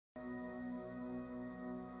Okay,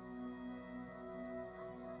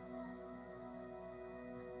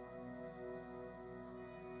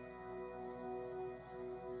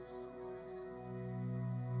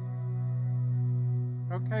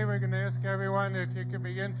 we're going to ask everyone if you can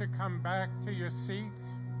begin to come back to your seats.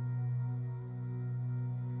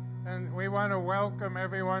 And we want to welcome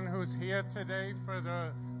everyone who's here today for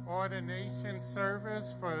the ordination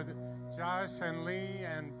service for Josh and Lee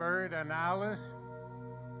and Bert and Alice.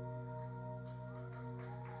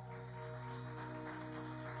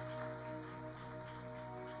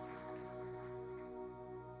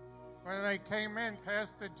 When I came in,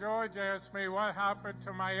 Pastor George asked me what happened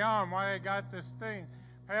to my arm, why I got this thing.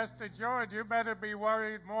 Pastor George, you better be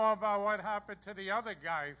worried more about what happened to the other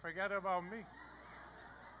guy. Forget about me.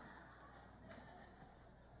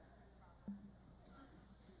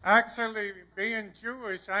 Actually, being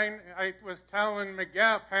Jewish, I was telling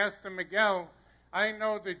Pastor Miguel, I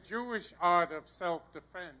know the Jewish art of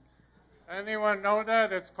self-defense. Anyone know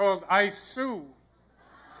that? It's called I sue.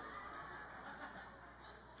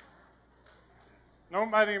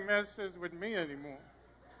 Nobody messes with me anymore.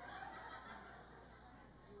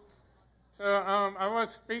 So I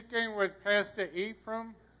was speaking with Pastor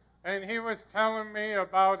Ephraim, and he was telling me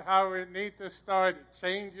about how I need to start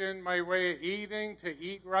changing my way of eating to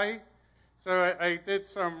eat right. So I did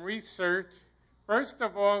some research. First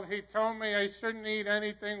of all, he told me I shouldn't eat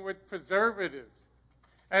anything with preservatives.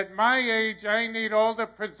 At my age, I need all the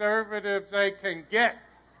preservatives I can get.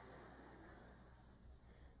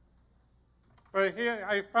 But here,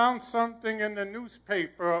 I found something in the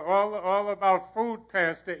newspaper all about food,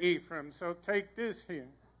 Pastor Ephraim. So take this here.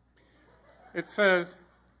 It says,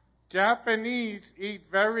 Japanese eat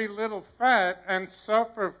very little fat and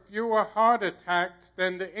suffer fewer heart attacks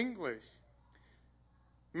than the English.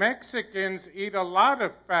 Mexicans eat a lot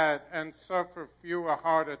of fat and suffer fewer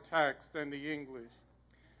heart attacks than the English.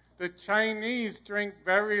 The Chinese drink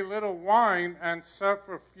very little wine and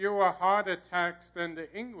suffer fewer heart attacks than the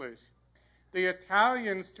English. The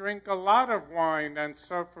Italians drink a lot of wine and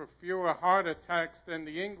suffer fewer heart attacks than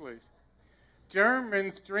the English.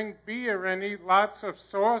 Germans drink beer and eat lots of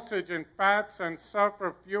sausage and fats and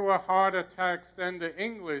suffer fewer heart attacks than the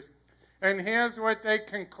English. And here's what they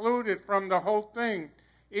concluded from the whole thing.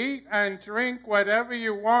 Eat and drink whatever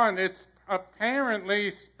you want. It's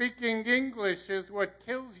apparently speaking English is what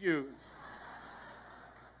kills you.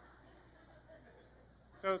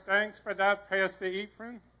 So thanks for that, Pastor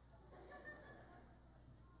Ephraim.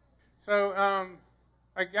 So,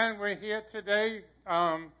 again, we're here today.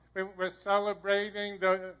 We're celebrating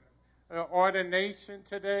the ordination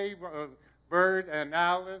today of Bert and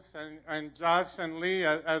Alice and Josh and Lee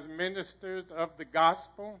as ministers of the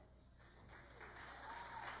gospel.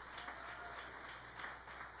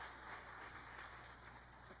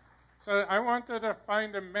 So I wanted to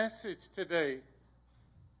find a message today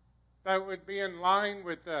that would be in line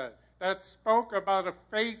with that spoke about a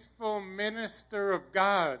faithful minister of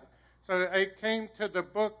God. So I came to the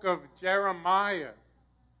book of Jeremiah.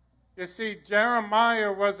 You see,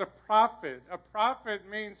 Jeremiah was a prophet. A prophet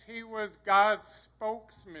means he was God's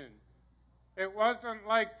spokesman. It wasn't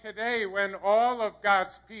like today when all of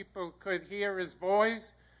God's people could hear his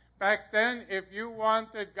voice. Back then, if you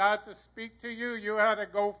wanted God to speak to you, you had to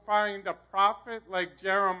go find a prophet like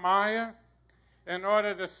Jeremiah in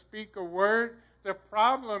order to speak a word. The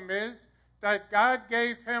problem is that God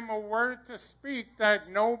gave him a word to speak that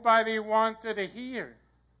nobody wanted to hear.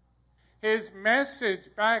 His message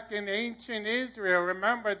back in ancient Israel,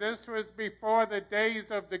 remember this was before the days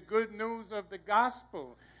of the good news of the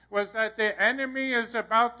gospel, was that the enemy is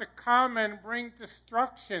about to come and bring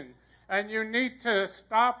destruction. And you need to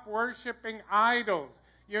stop worshiping idols.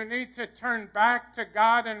 You need to turn back to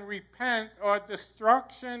God and repent, or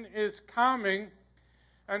destruction is coming.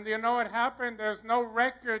 And you know what happened? There's no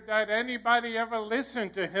record that anybody ever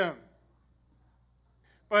listened to him.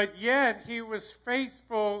 But yet he was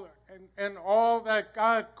faithful in all that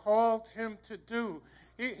God called him to do.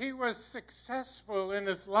 He was successful in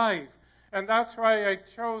his life. And that's why I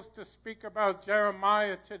chose to speak about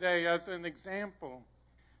Jeremiah today as an example.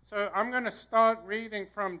 So I'm going to start reading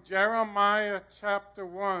from Jeremiah chapter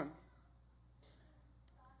 1.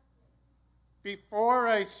 Before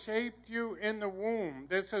I shaped you in the womb,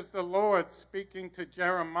 this is the Lord speaking to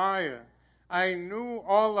Jeremiah, I knew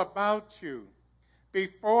all about you.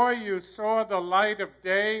 Before you saw the light of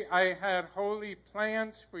day, I had holy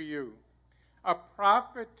plans for you. A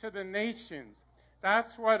prophet to the nations.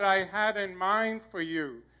 That's what I had in mind for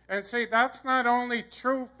you. And see, that's not only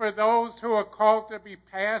true for those who are called to be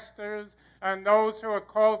pastors and those who are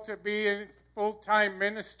called to be in full-time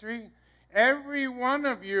ministry. Every one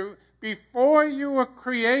of you, before you were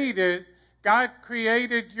created, God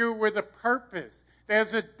created you with a purpose.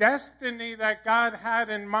 There's a destiny that God had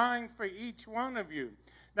in mind for each one of you.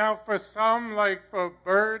 Now, for some, like for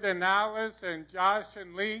Bert and Alice and Josh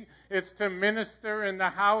and Lee, it's to minister in the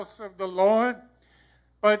house of the Lord.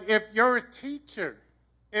 But if you're a teacher,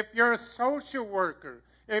 if you're a social worker,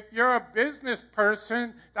 if you're a business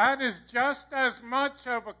person, that is just as much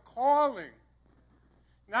of a calling.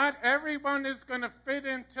 Not everyone is going to fit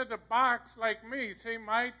into the box like me. See,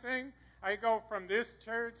 my thing, I go from this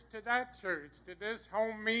church to that church, to this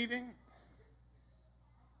home meeting.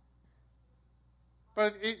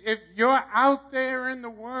 But if you're out there in the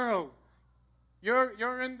world,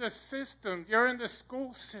 you're in the system, you're in the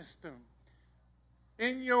school system,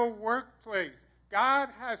 in your workplace, God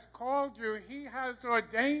has called you, He has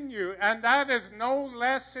ordained you, and that is no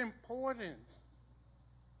less important.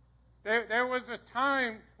 There was a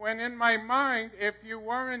time when in my mind, if you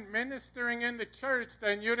weren't ministering in the church,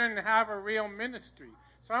 then you didn't have a real ministry.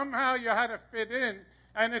 Somehow you had to fit in.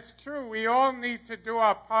 And it's true, we all need to do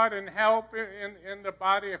our part and help in the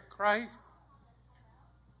body of Christ.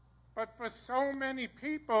 But for so many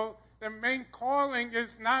people, the main calling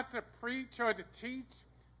is not to preach or to teach,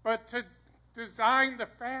 but to design the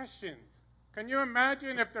fashions. Can you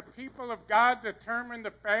imagine if the people of God determined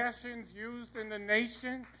the fashions used in the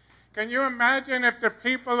nation? Can you imagine if the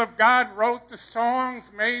people of God wrote the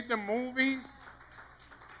songs, made the movies?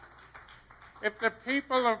 If the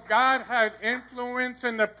people of God had influence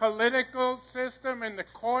in the political system, in the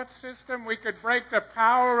court system, we could break the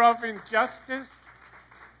power of injustice.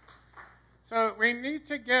 So we need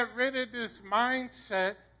to get rid of this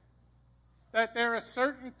mindset that there are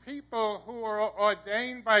certain people who are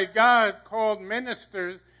ordained by God called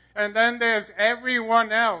ministers, and then there's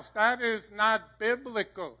everyone else. That is not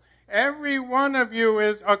biblical. Every one of you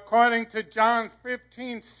is, according to John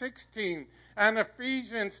 15:16 and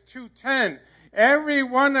Ephesians 2:10, every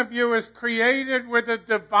one of you is created with a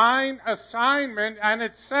divine assignment, and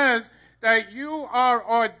it says that you are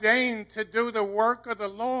ordained to do the work of the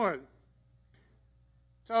Lord.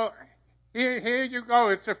 So here you go.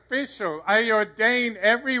 It's official. I ordain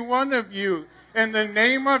every one of you in the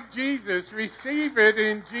name of Jesus. Receive it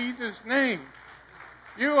in Jesus' name.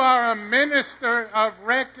 You are a minister of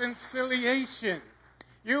reconciliation.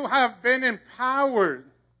 You have been empowered.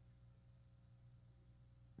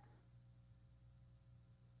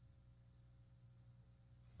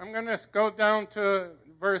 I'm going to go down to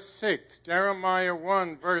verse 6, Jeremiah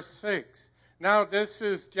 1, verse 6. Now this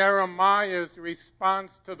is Jeremiah's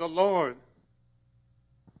response to the Lord.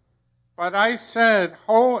 But I said,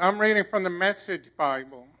 I'm reading from the Message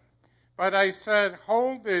Bible. But I said,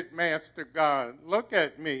 hold it, Master God. Look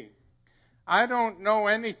at me. I don't know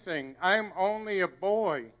anything. I'm only a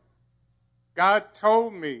boy. God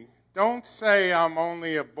told me, don't say I'm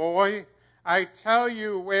only a boy. I tell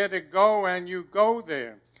you where to go and you go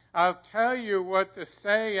there. I'll tell you what to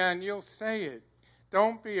say and you'll say it.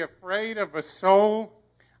 Don't be afraid of a soul.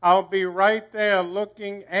 I'll be right there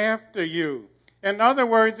looking after you. In other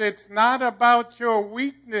words, it's not about your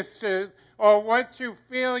weaknesses or what you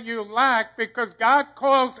feel you lack, because God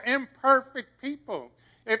calls imperfect people.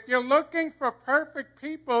 If you're looking for perfect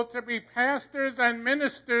people to be pastors and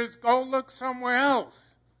ministers, go look somewhere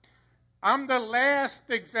else. I'm the last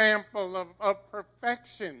example of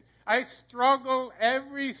perfection. I struggle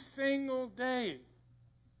every single day.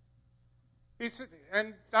 He said,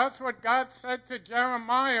 and that's what God said to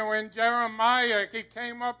Jeremiah when he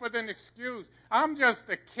came up with an excuse. I'm just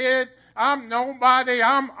a kid. I'm nobody.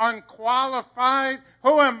 I'm unqualified.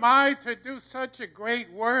 Who am I to do such a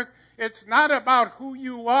great work? It's not about who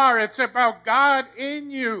you are. It's about God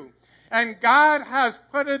in you. And God has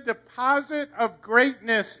put a deposit of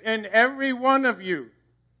greatness in every one of you.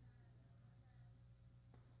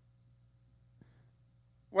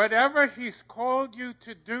 Whatever He's called you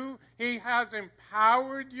to do, He has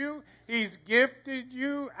empowered you, He's gifted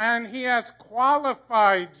you, and He has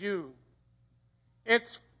qualified you.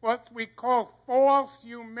 It's what we call false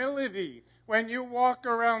humility. When you walk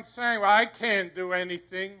around saying, well, I can't do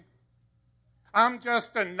anything. I'm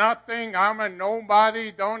just a nothing. I'm a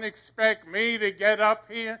nobody. Don't expect me to get up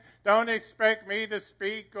here. Don't expect me to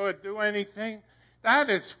speak or do anything. That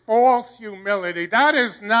is false humility. That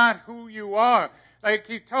is not who you are. Like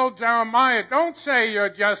He told Jeremiah, don't say you're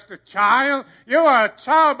just a child. You are a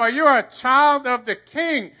child, but you're a child of the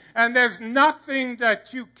King. And there's nothing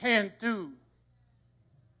that you can't do.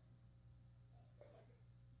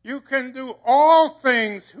 You can do all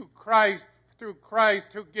things through Christ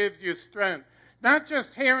who gives you strength. Not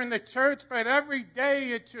just here in the church, but every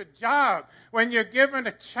day at your job, when you're given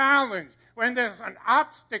a challenge, when there's an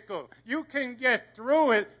obstacle, you can get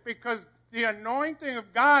through it because the anointing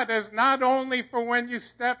of God is not only for when you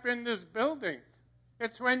step in this building.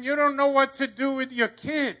 It's when you don't know what to do with your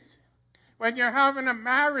kids, when you're having a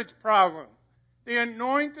marriage problem. The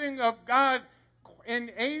anointing of God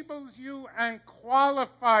enables you and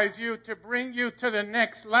qualifies you to bring you to the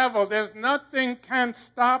next level. There's nothing can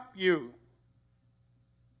stop you.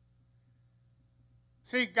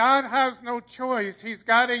 See, God has no choice. He's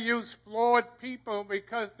got to use flawed people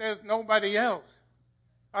because there's nobody else.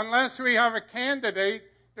 Unless we have a candidate,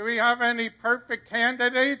 do we have any perfect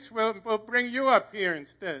candidates? We'll bring you up here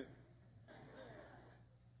instead.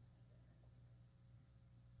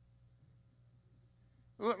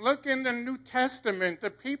 Look in the New Testament,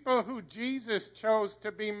 the people who Jesus chose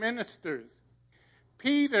to be ministers.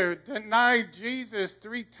 Peter denied Jesus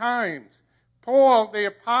 3 times. Paul, the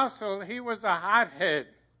apostle, he was a hothead.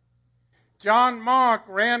 John Mark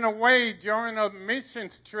ran away during a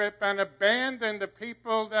missions trip and abandoned the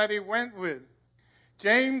people that he went with.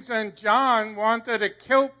 James and John wanted to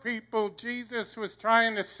kill people Jesus was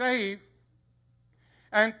trying to save.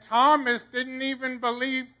 And Thomas didn't even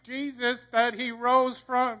believe Jesus that he rose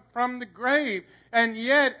from the grave. And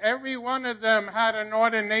yet, every one of them had an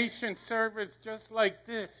ordination service just like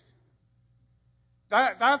this.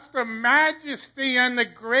 That's the majesty and the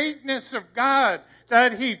greatness of God,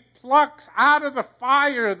 that he plucks out of the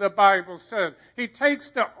fire, the Bible says. He takes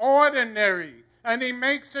the ordinary and he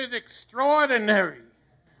makes it extraordinary.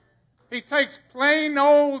 He takes plain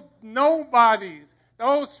old nobodies,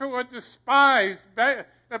 those who are despised.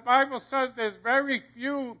 The Bible says there's very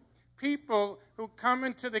few people who come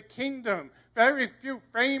into the kingdom. Very few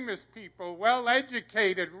famous people,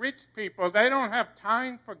 well-educated, rich people. They don't have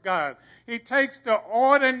time for God. He takes the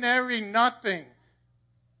ordinary nothing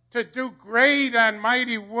to do great and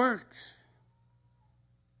mighty works.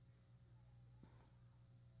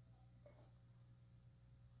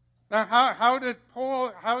 Now, how did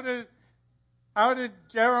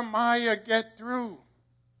Jeremiah get through?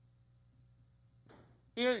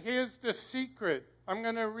 Here's the secret. I'm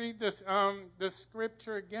going to read this the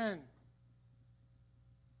scripture again.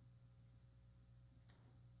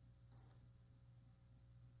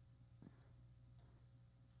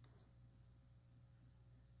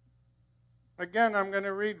 Again, I'm going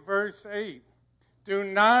to read verse 8. Do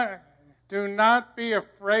not be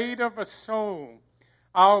afraid of a soul.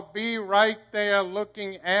 I'll be right there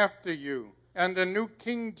looking after you. And the New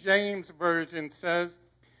King James Version says,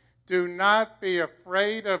 do not be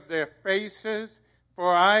afraid of their faces,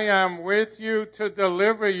 for I am with you to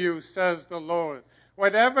deliver you, says the Lord.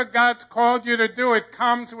 Whatever God's called you to do, it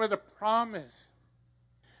comes with a promise.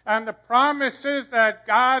 And the promise is that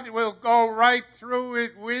God will go right through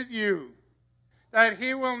it with you. That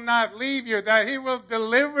he will not leave you, that he will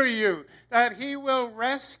deliver you, that he will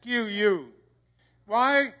rescue you.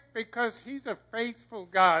 Why? Because he's a faithful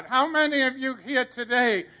God. How many of you here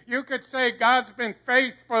today, you could say God's been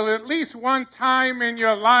faithful at least one time in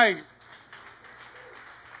your life?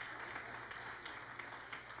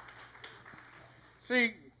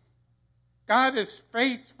 See, God is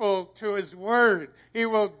faithful to his word. He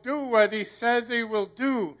will do what he says he will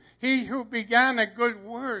do. He who began a good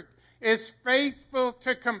work is faithful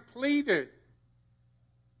to complete it.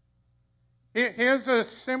 Here's a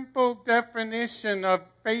simple definition of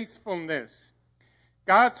faithfulness.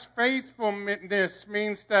 God's faithfulness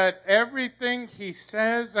means that everything he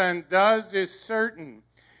says and does is certain.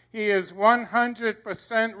 He is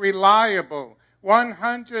 100% reliable,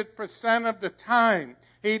 100% of the time.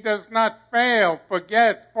 He does not fail,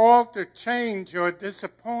 forget, falter, change, or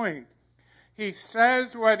disappoint. He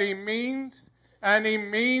says what he means, and he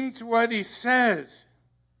means what he says.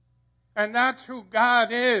 And that's who God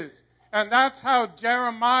is. And that's how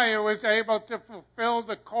Jeremiah was able to fulfill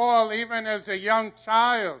the call even as a young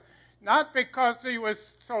child. Not because he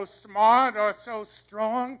was so smart or so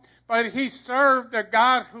strong, but he served a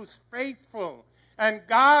God who's faithful. And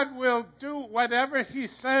God will do whatever he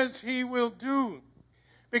says he will do.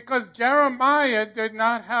 Because Jeremiah did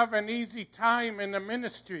not have an easy time in the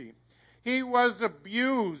ministry. He was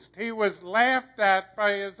abused. He was laughed at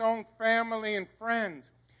by his own family and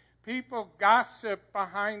friends. People gossiped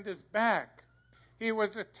behind his back. He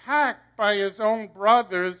was attacked by his own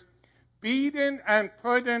brothers, beaten and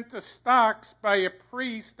put into stocks by a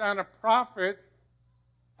priest and a prophet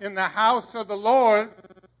in the house of the Lord,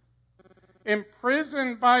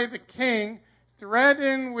 imprisoned by the king,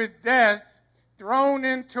 threatened with death, thrown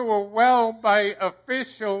into a well by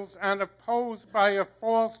officials, and opposed by a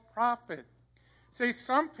false prophet. See,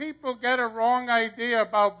 some people get a wrong idea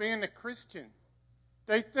about being a Christian.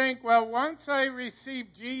 They think, well, once I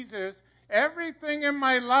receive Jesus, everything in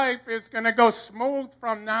my life is going to go smooth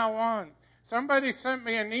from now on. Somebody sent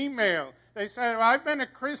me an email. They said, well, I've been a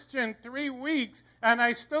Christian 3 weeks, and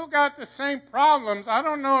I still got the same problems. I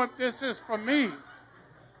don't know if this is for me.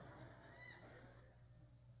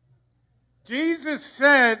 Jesus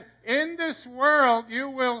said, in this world, you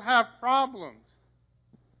will have problems.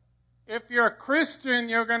 If you're a Christian,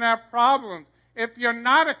 you're going to have problems. If you're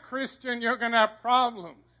not a Christian, you're going to have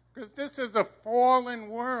problems. Because this is a fallen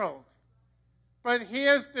world. But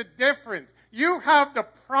here's the difference. You have the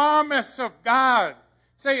promise of God.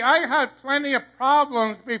 Say, I had plenty of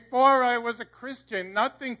problems before I was a Christian.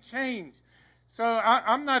 Nothing changed. So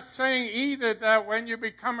I'm not saying either that when you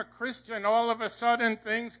become a Christian, all of a sudden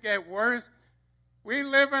things get worse. We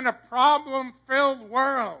live in a problem-filled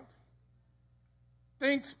world.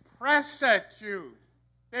 Things press at you.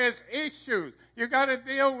 There's issues. You got to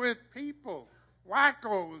deal with people,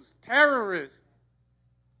 wackos, terrorists.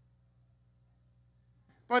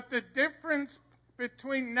 But the difference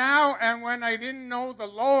between now and when I didn't know the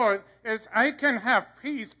Lord is I can have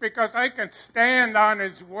peace because I can stand on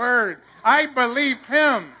His Word. I believe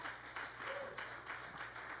Him.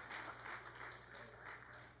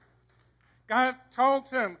 God told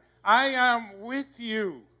him, I am with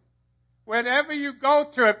you. Wherever you go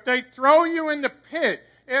to, if they throw you in the pit,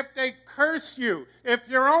 if they curse you, if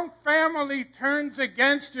your own family turns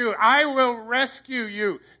against you, I will rescue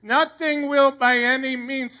you. Nothing will by any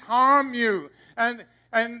means harm you.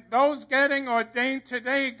 And those getting ordained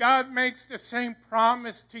today, God makes the same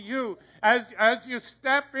promise to you. As you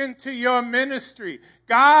step into your ministry,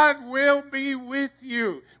 God will be with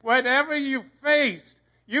you. Whatever you face,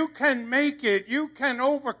 you can make it. You can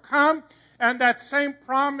overcome. And that same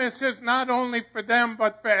promise is not only for them,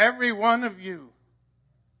 but for every one of you.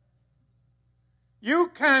 You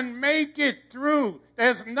can make it through.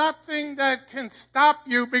 There's nothing that can stop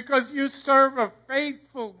you because you serve a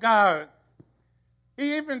faithful God.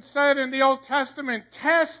 He even said in the Old Testament,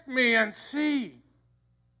 test me and see.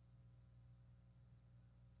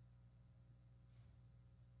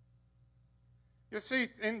 You see,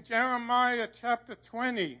 in Jeremiah chapter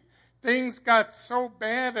 20, things got so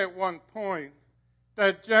bad at one point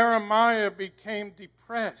that Jeremiah became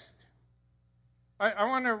depressed. I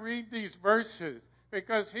want to read these verses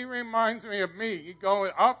because he reminds me of me,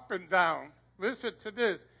 going up and down. Listen to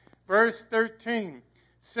this. Verse 13.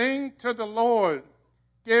 Sing to the Lord.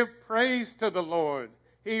 Give praise to the Lord.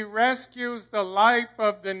 He rescues the life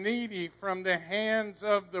of the needy from the hands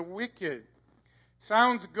of the wicked.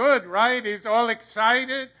 Sounds good, right? He's all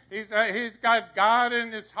excited. He's got God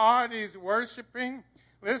in his heart. He's worshiping.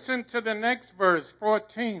 Listen to the next verse,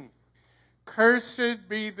 14. Cursed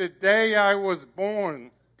be the day I was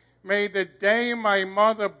born. May the day my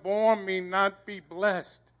mother bore me not be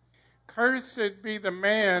blessed. Cursed be the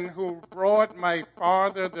man who brought my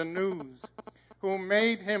father the news, who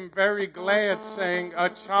made him very glad, saying, a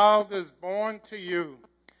child is born to you,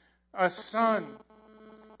 a son.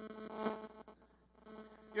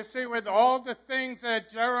 You see, with all the things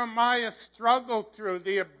that Jeremiah struggled through,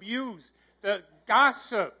 the abuse, the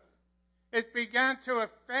gossip, it began to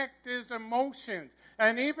affect his emotions.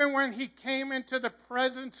 And even when he came into the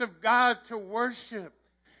presence of God to worship,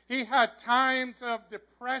 he had times of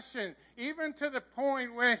depression, even to the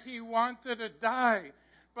point where he wanted to die.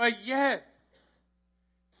 But yet,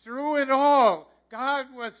 through it all, God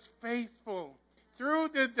was faithful. Through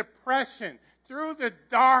the depression, through the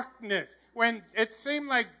darkness, when it seemed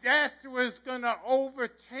like death was going to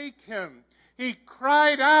overtake him, he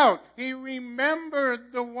cried out. He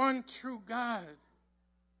remembered the one true God.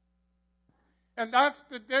 And that's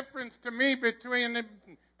the difference to me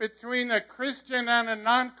between a Christian and a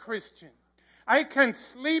non-Christian. I can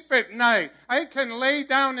sleep at night. I can lay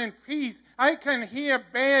down in peace. I can hear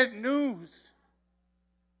bad news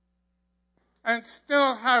and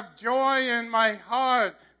still have joy in my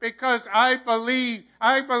heart because I believe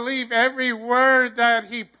every word that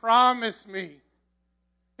He promised me.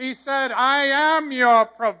 He said, I am your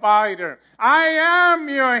provider. I am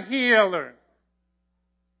your healer.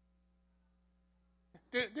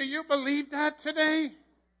 Do you believe that today?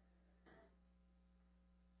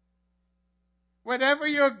 Whatever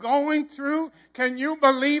you're going through, can you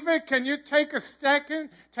believe it? Can you take a second,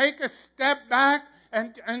 take a step back,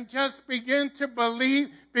 and just begin to believe,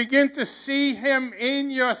 begin to see Him in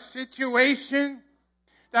your situation?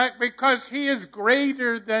 That because He is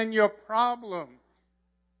greater than your problem.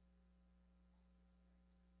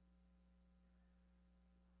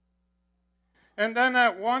 And then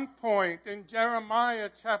at one point in Jeremiah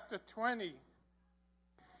chapter 20,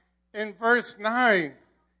 in verse 9.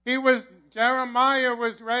 Jeremiah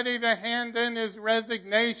was ready to hand in his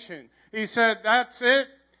resignation. He said, that's it.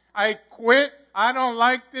 I quit. I don't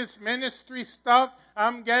like this ministry stuff.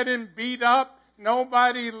 I'm getting beat up.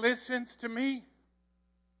 Nobody listens to me.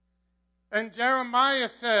 And Jeremiah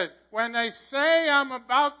said, when I say I'm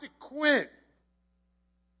about to quit,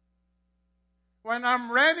 when I'm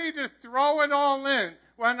ready to throw it all in,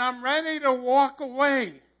 when I'm ready to walk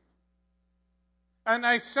away, and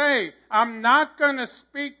I say, I'm not going to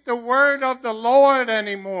speak the word of the Lord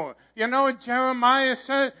anymore. You know what Jeremiah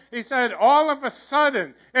said? He said, all of a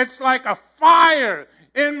sudden, it's like a fire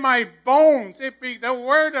in my bones. The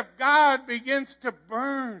word of God begins to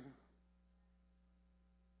burn.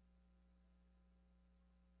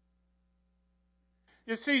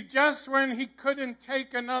 You see, just when he couldn't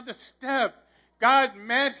take another step, God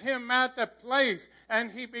met him at the place, and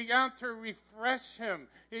he began to refresh him.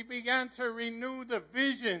 He began to renew the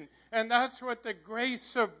vision, and that's what the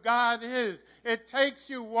grace of God is. It takes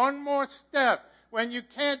you one more step when you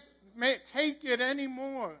can't take it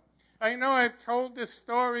anymore. I know I've told this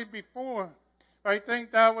story before. I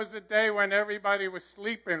think that was the day when everybody was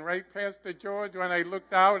sleeping, right, Pastor George, when I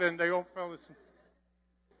looked out and they all fell asleep.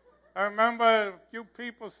 I remember a few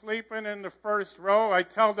people sleeping in the first row. I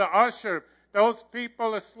tell the usher, those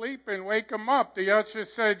people are sleeping, wake them up. The usher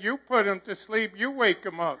said, you put them to sleep, you wake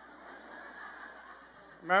them up.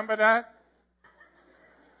 Remember that?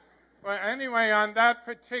 Well, anyway, on that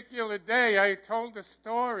particular day, I told a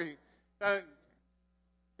story that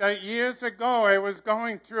years ago I was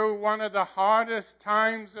going through one of the hardest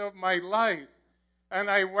times of my life. And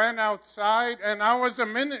I went outside, and I was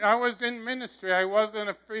in ministry. I wasn't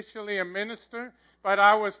officially a minister, but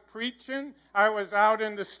I was preaching. I was out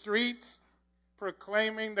in the streets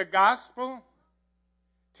proclaiming the gospel,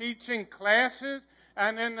 teaching classes,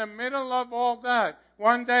 and in the middle of all that,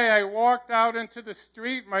 one day I walked out into the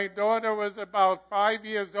street. My daughter was about 5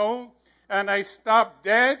 years old, and I stopped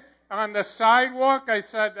dead on the sidewalk. I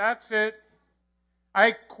said, that's it.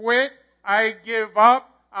 I quit. I give up.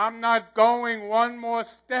 I'm not going one more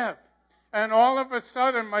step. And all of a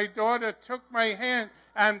sudden, my daughter took my hand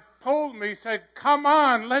and pulled me, said, come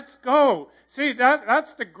on, let's go. See,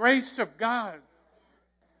 that's the grace of God.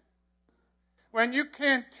 When you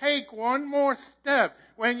can't take one more step,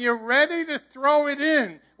 when you're ready to throw it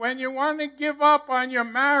in, when you want to give up on your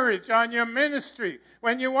marriage, on your ministry,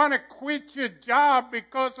 when you want to quit your job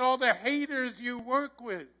because all the haters you work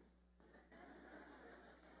with,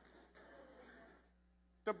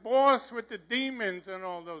 the boss with the demons and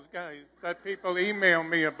all those guys that people email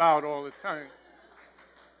me about all the time.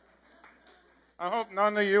 I hope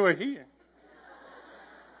none of you are here.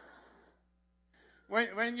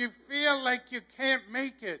 When you feel like you can't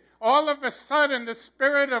make it, all of a sudden the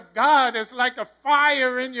Spirit of God is like a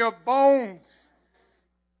fire in your bones.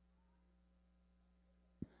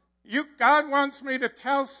 God wants me to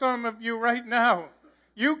tell some of you right now,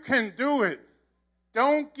 you can do it.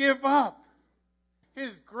 Don't give up.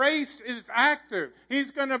 His grace is active.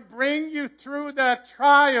 He's going to bring you through that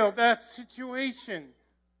trial, that situation.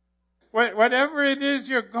 Whatever it is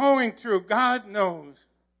you're going through, God knows.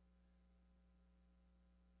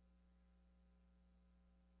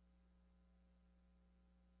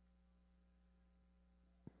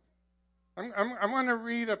 I'm going to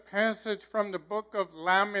read a passage from the book of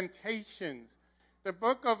Lamentations. The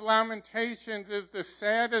book of Lamentations is the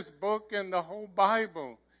saddest book in the whole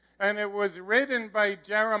Bible. And it was written by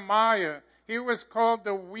Jeremiah. He was called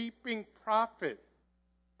the weeping prophet.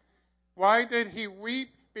 Why did he weep?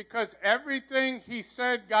 Because everything he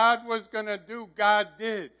said God was going to do, God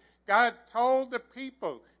did. God told the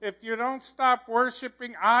people, if you don't stop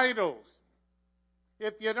worshiping idols,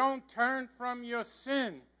 if you don't turn from your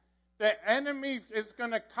sin, the enemy is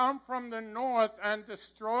going to come from the north and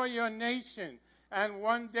destroy your nation. And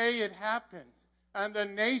one day it happened. And the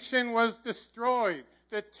nation was destroyed.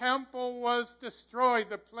 The temple was destroyed,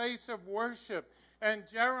 the place of worship. And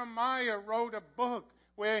Jeremiah wrote a book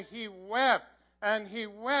where he wept, and he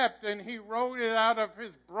wept, and he wrote it out of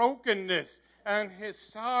his brokenness and his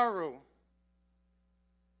sorrow.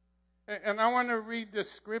 And I want to read the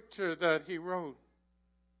scripture that he wrote.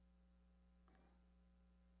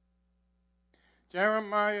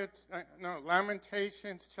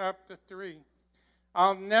 Lamentations chapter 3.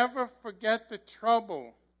 I'll never forget the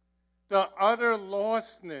trouble, the utter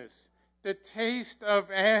lostness, the taste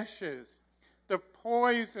of ashes, the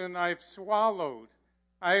poison I've swallowed.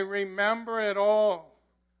 I remember it all.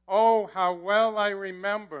 Oh, how well I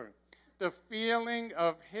remember the feeling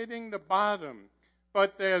of hitting the bottom.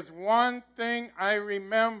 But there's one thing I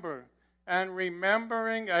remember, and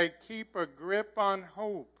remembering I keep a grip on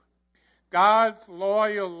hope. God's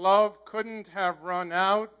loyal love couldn't have run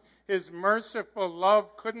out. His merciful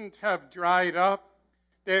love couldn't have dried up.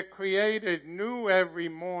 They're created new every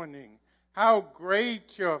morning. How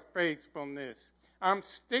great your faithfulness. I'm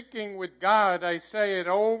sticking with God. I say it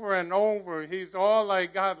over and over. He's all I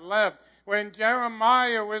got left. When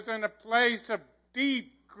Jeremiah was in a place of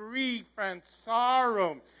deep grief and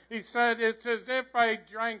sorrow, he said, it's as if I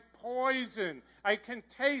drank poison. I can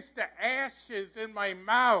taste the ashes in my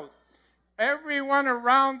mouth. Everyone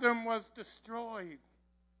around him was destroyed.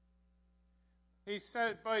 He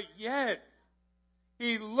said, but yet,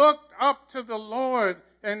 he looked up to the Lord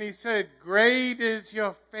and he said, great is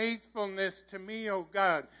your faithfulness to me, O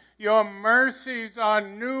God. Your mercies are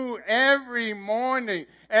new every morning,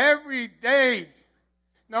 every day.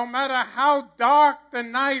 No matter how dark the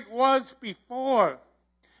night was before.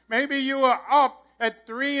 Maybe you were up at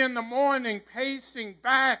 3 a.m. pacing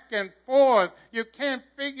back and forth. You can't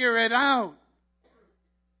figure it out.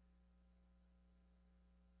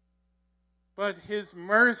 But his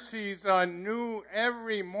mercies are new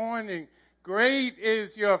every morning. Great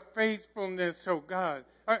is your faithfulness, O God.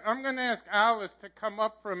 I'm going to ask Alice to come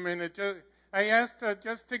up for a minute. I asked her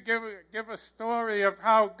just to give a story of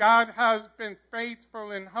how God has been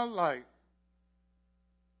faithful in her life.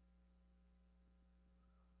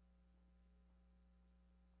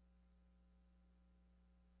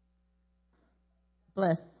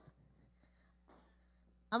 Bless.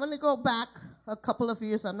 I'm going to go back a couple of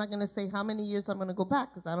years. I'm not going to say how many years I'm going to go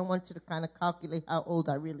back because I don't want you to kind of calculate how old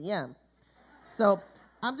I really am. So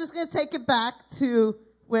I'm just going to take it back to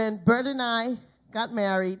when Bert and I got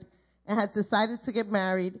married and had decided to get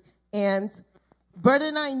married. And Bert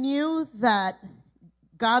and I knew that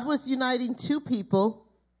God was uniting two people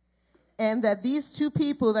and that these two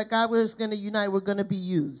people that God was going to unite were going to be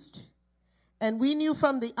used. And we knew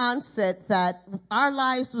from the onset that our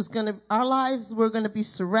lives were going to be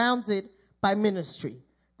surrounded by ministry.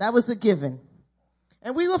 That was a given.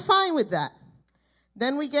 And we were fine with that.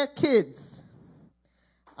 Then we get kids.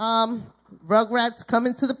 Rugrats come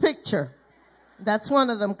into the picture. That's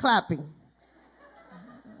one of them clapping.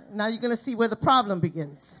 Now you're going to see where the problem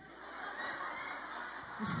begins.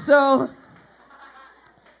 So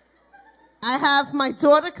I have my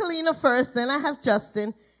daughter Kalina first, then I have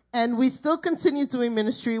Justin. And we still continue doing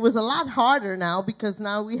ministry. It was a lot harder now because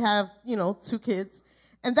now we have, 2 kids.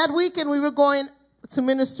 And that weekend we were going to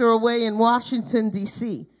minister away in Washington,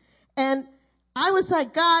 D.C. And I was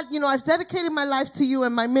like, God, I've dedicated my life to you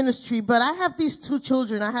and my ministry, but I have these 2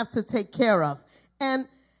 children I have to take care of. And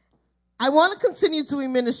I want to continue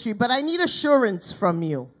doing ministry, but I need assurance from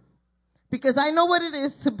you. Because I know what it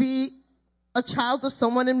is to be a child of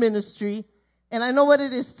someone in ministry, and I know what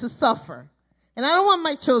it is to suffer. And I don't want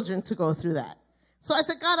my children to go through that. So I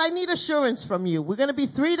said, God, I need assurance from you. We're going to be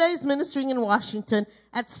 3 days ministering in Washington.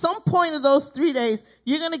 At some point of those 3 days,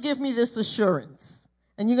 you're going to give me this assurance.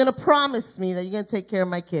 And you're going to promise me that you're going to take care of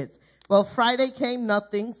my kids. Well, Friday came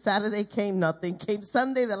nothing. Saturday came nothing. Came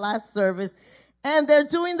Sunday, the last service. And they're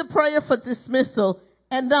doing the prayer for dismissal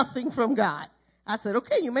and nothing from God. I said,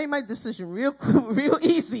 okay, you made my decision real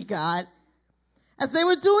easy, God. As they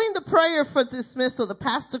were doing the prayer for dismissal, the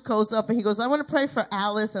pastor goes up and he goes, I want to pray for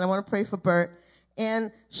Alice and I want to pray for Bert.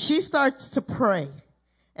 And she starts to pray.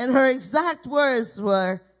 And her exact words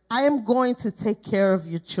were, I am going to take care of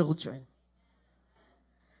your children.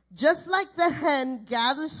 Just like the hen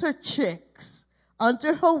gathers her chicks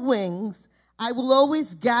under her wings, I will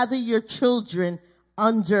always gather your children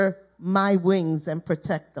under my wings and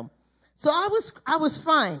protect them. So I was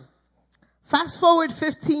fine. Fast forward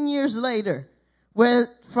 15 years later. Where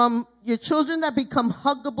from your children that become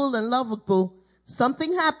huggable and lovable,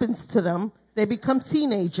 something happens to them. They become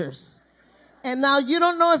teenagers. And now you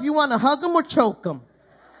don't know if you want to hug them or choke them.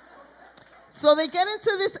 So they get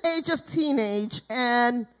into this age of teenage,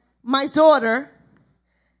 and my daughter,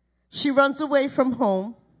 she runs away from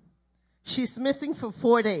home. She's missing for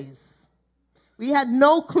 4 days. We had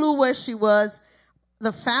no clue where she was.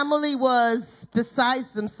 The family was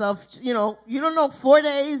besides themselves. You don't know 4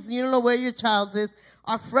 days. You don't know where your child is.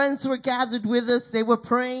 Our friends were gathered with us. They were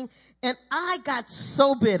praying. And I got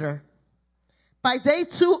so bitter. By day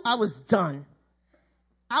 2, I was done.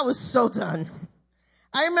 I was so done.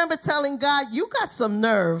 I remember telling God, you got some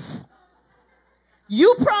nerve.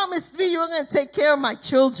 You promised me you were going to take care of my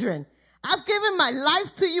children. I've given my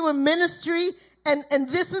life to you in ministry, and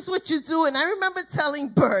this is what you do. And I remember telling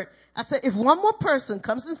Bert, I said, if one more person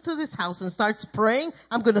comes into this house and starts praying,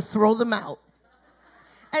 I'm going to throw them out.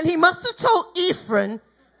 And he must have told Ephraim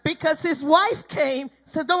because his wife came,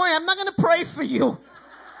 said, don't worry, I'm not going to pray for you.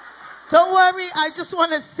 Don't worry, I just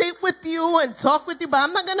want to sit with you and talk with you, but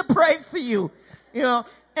I'm not going to pray for you, you know.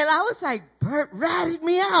 And I was like, Bert ratted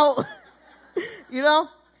me out, you know.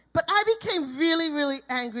 But I became really, really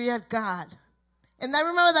angry at God. And I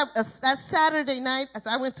remember that Saturday night, as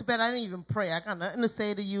I went to bed, I didn't even pray. I got nothing to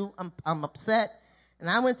say to you. I'm upset. And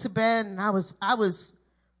I went to bed, and I was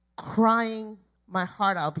crying my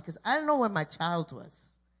heart out because I didn't know where my child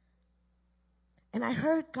was. And I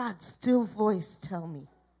heard God's still voice tell me,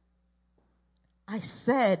 I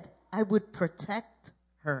said I would protect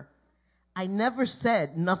her. I never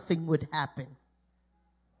said nothing would happen.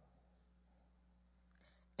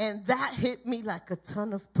 And that hit me like a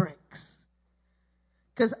ton of bricks.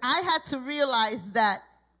 Because I had to realize that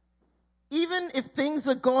even if things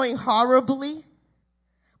are going horribly,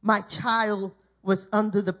 my child was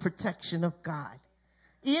under the protection of God.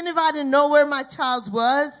 Even if I didn't know where my child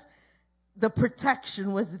was, the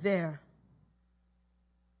protection was there.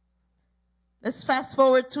 Let's fast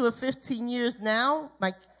forward to 15 years now.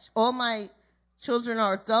 All my children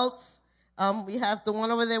are adults. We have the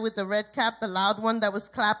one over there with the red cap, the loud one that was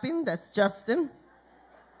clapping. That's Justin.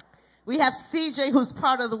 We have CJ, who's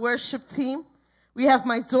part of the worship team. We have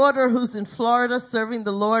my daughter who's in Florida serving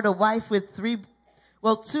the Lord, a wife with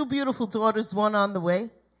two beautiful daughters, one on the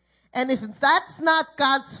way. And if that's not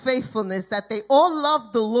God's faithfulness, that they all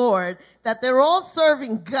love the Lord, that they're all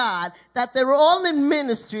serving God, that they're all in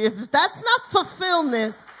ministry, if that's not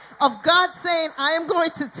fulfillment of God saying, I am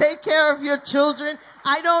going to take care of your children,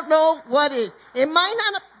 I don't know what is. It might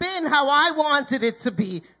not have been how I wanted it to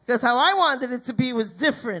be, because how I wanted it to be was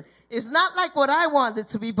different. It's not like what I wanted it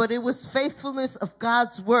to be, but it was faithfulness of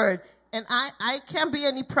God's word. And I can't be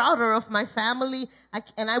any prouder of my family,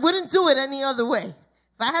 and I wouldn't do it any other way.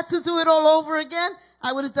 If I had to do it all over again,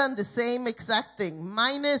 I would have done the same exact thing,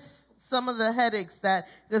 minus some of the headaches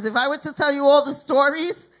because if I were to tell you all the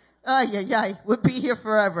stories, we'd be here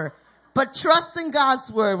forever. But trust in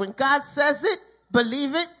God's word. When God says it,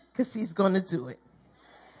 believe it, because he's going to do it.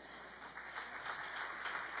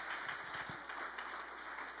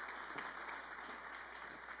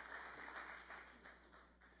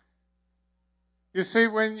 You see,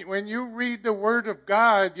 when you read the Word of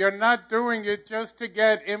God, you're not doing it just to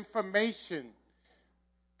get information.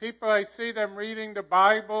 People, I see them reading the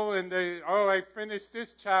Bible and I finished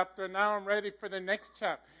this chapter, now I'm ready for the next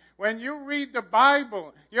chapter. When you read the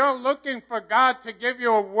Bible, you're looking for God to give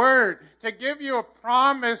you a word, to give you a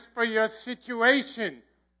promise for your situation.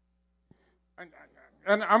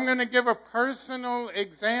 And I'm going to give a personal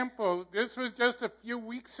example. This was just a few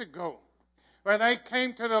weeks ago. When I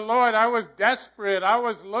came to the Lord, I was desperate. I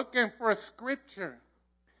was looking for a scripture.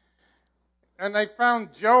 And I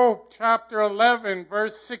found Job chapter 11,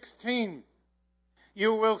 verse 16.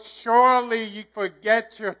 You will surely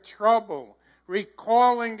forget your trouble,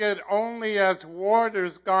 recalling it only as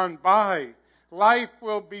waters gone by. Life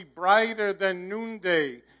will be brighter than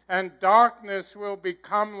noonday, and darkness will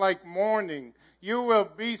become like morning. You will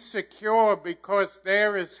be secure because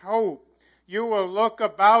there is hope. You will look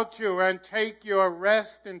about you and take your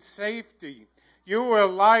rest in safety. You will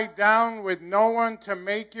lie down with no one to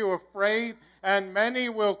make you afraid, and many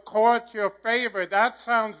will court your favor. That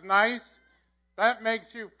sounds nice. That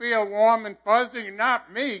makes you feel warm and fuzzy.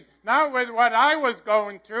 Not me. Not with what I was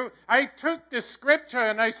going through. I took the scripture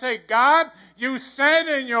and I say, God, you said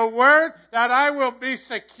in your word that I will be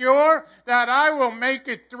secure, that I will make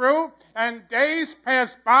it through. And days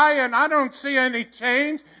pass by and I don't see any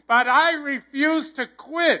change, but I refuse to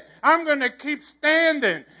quit. I'm going to keep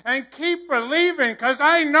standing and keep believing because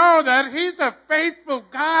I know that he's a faithful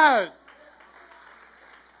God.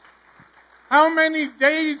 How many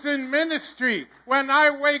days in ministry when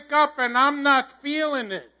I wake up and I'm not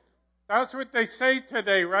feeling it? That's what they say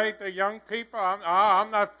today, right? The young people,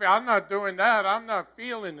 I'm not doing that. I'm not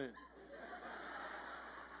feeling it.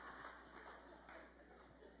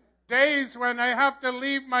 Days when I have to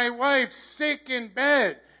leave my wife sick in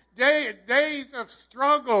bed. Days of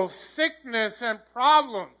struggle, sickness, and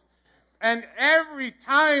problems. And every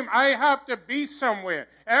time I have to be somewhere,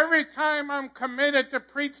 every time I'm committed to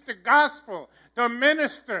preach the gospel, to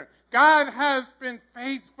minister, God has been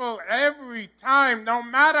faithful every time, no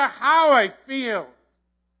matter how I feel.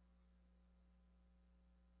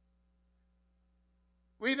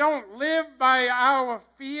 We don't live by our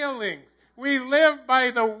feelings. We live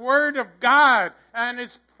by the Word of God and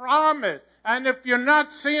His promise. And if you're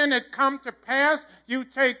not seeing it come to pass, you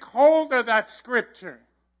take hold of that scripture.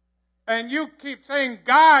 And you keep saying,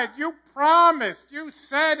 God, you promised, you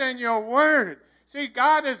said in your word. See,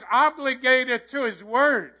 God is obligated to his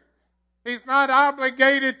word. He's not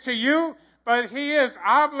obligated to you, but he is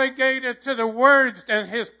obligated to the words and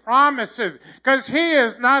his promises, because he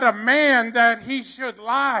is not a man that he should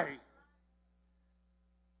lie.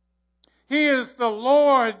 He is the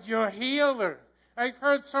Lord, your healer. I've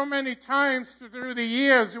heard so many times through the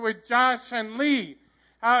years with Josh and Lee,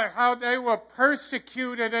 how they were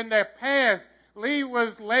persecuted in their past. Lee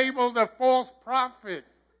was labeled a false prophet,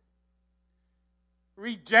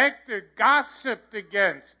 rejected, gossiped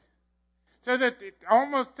against, so that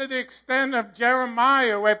almost to the extent of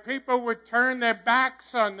Jeremiah, where people would turn their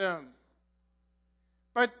backs on them.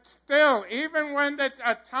 But still, even when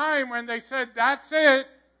a time when they said, that's it,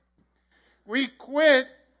 we quit,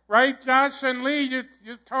 right, Josh and Lee?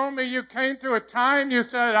 You told me you came to a time you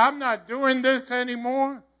said, I'm not doing this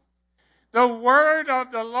anymore. The word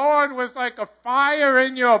of the Lord was like a fire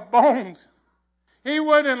in your bones. He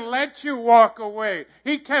wouldn't let you walk away.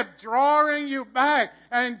 He kept drawing you back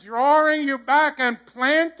and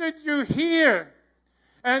planted you here.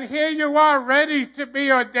 And here you are, ready to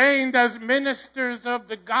be ordained as ministers of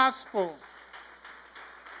the gospel.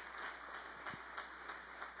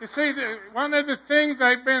 You see, one of the things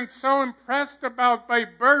I've been so impressed about by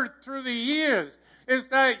Bert through the years is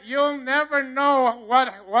that you'll never know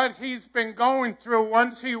what he's been going through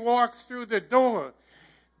once he walks through the door.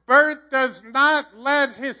 Bert does not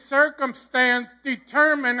let his circumstance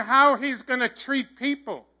determine how he's going to treat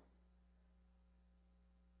people.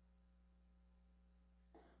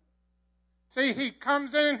 See, he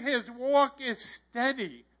comes in, his walk is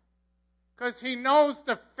steady, because he knows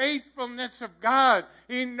the faithfulness of God.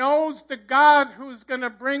 He knows the God who's going to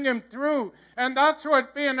bring him through. And that's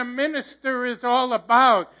what being a minister is all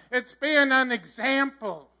about. It's being an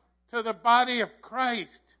example to the body of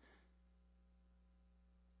Christ.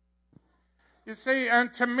 You see,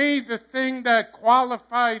 and to me, the thing that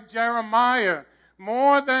qualified Jeremiah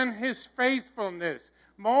more than his faithfulness,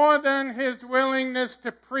 more than his willingness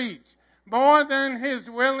to preach, more than his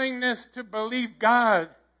willingness to believe God,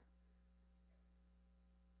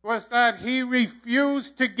 was that he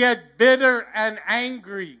refused to get bitter and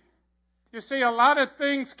angry. You see, a lot of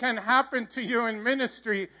things can happen to you in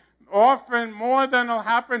ministry, often more than will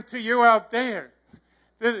happen to you out there.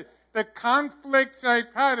 The conflicts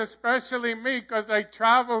I've had, especially me, because I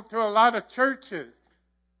travel to a lot of churches,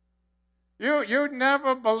 you'd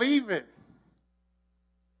never believe it.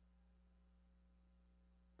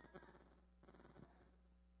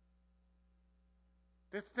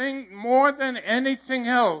 The thing more than anything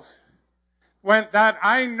else, that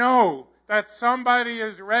I know that somebody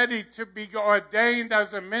is ready to be ordained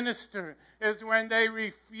as a minister, is when they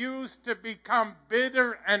refuse to become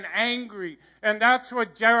bitter and angry. And that's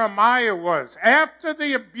what Jeremiah was. After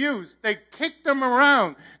the abuse, they kicked him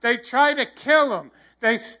around. They tried to kill him.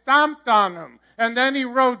 They stomped on him. And then he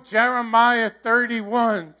wrote Jeremiah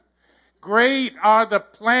 31. Great are the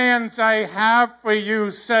plans I have for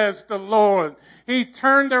you, says the Lord. He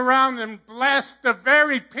turned around and blessed the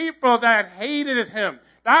very people that hated him.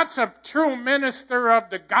 That's a true minister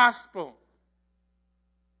of the gospel.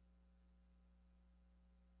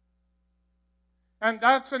 And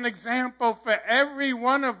that's an example for every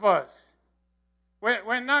one of us.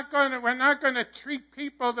 We're not going to treat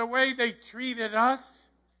people the way they treated us,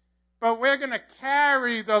 but we're going to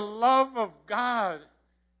carry the love of God.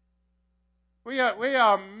 We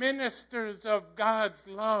are ministers of God's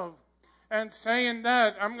love. And saying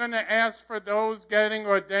that, I'm going to ask for those getting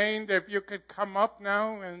ordained, if you could come up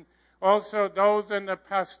now, and also those in the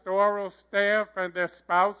pastoral staff and their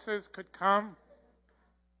spouses could come.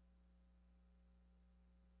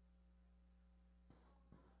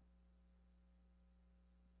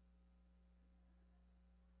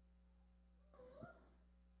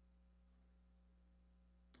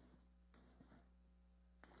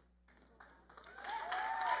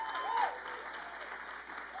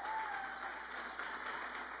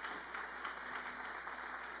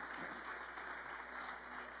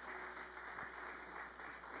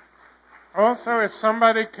 Also, if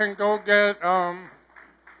somebody can go get the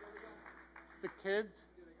kids.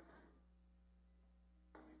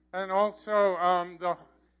 And also,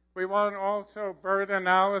 we want also Bert and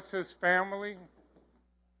Alice's family.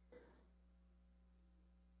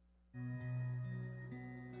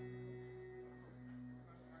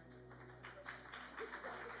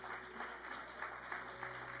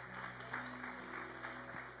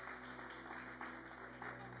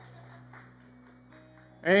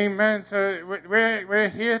 Amen. So we're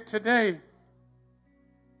here today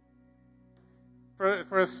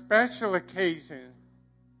for a special occasion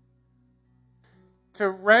to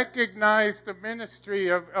recognize the ministry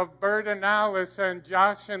of Bert and Alice and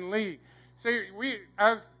Josh and Lee. See,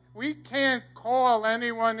 We can't call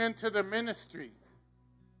anyone into the ministry.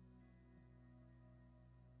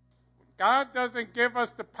 God doesn't give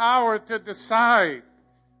us the power to decide.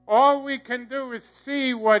 All we can do is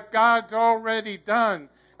see what God's already done.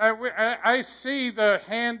 I see the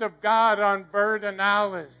hand of God on Bert and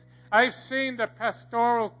Alice. I've seen the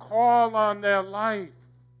pastoral call on their life.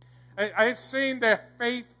 I've seen their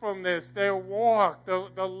faithfulness, their walk,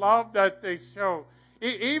 the love that they show,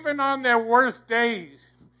 even on their worst days.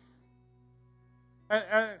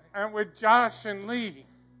 And with Josh and Lee,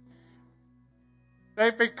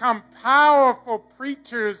 they've become powerful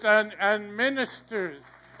preachers and ministers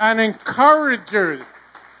and encouragers.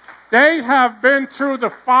 They have been through the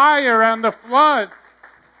fire and the flood,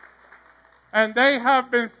 and they have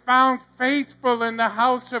been found faithful in the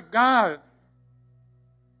house of God.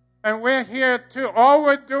 And we're here too. All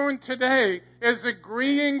we're doing today is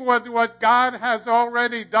agreeing with what God has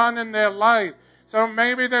already done in their life. So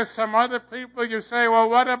maybe there's some other people you say, well,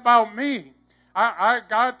 what about me?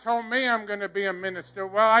 God told me I'm going to be a minister.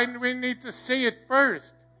 Well, we need to see it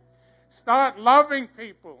first. Start loving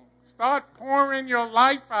people. Start pouring your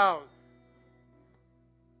life out.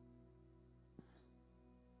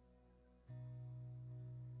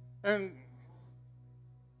 And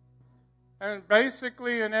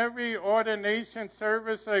basically in every ordination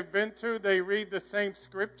service I've been to, they read the same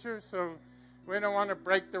scripture, so we don't want to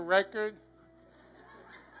break the record.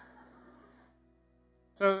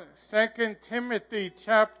 So 2 Timothy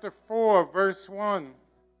chapter 4, verse 1.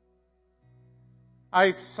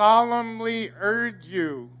 I solemnly urge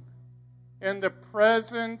you in the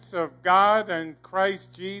presence of God and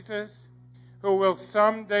Christ Jesus, who will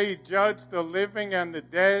someday judge the living and the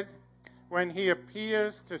dead when he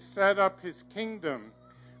appears to set up his kingdom.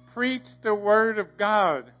 Preach the word of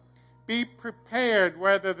God. Be prepared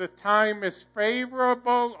whether the time is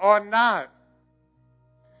favorable or not.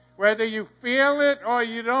 Whether you feel it or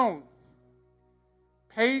you don't.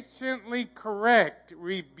 Patiently correct,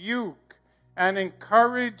 rebuke, and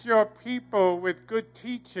encourage your people with good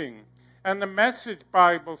teaching. And the Message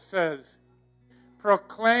Bible says,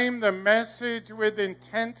 proclaim the message with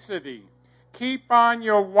intensity. Keep on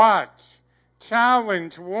your watch.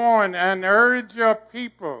 Challenge, warn, and urge your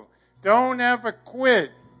people. Don't ever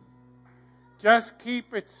quit. Just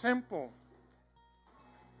keep it simple.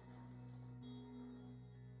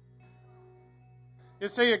 You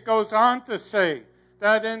see, it goes on to say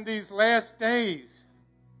that in these last days,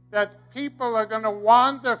 that people are going to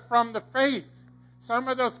wander from the faith. Some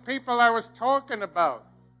of those people I was talking about.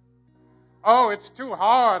 Oh, it's too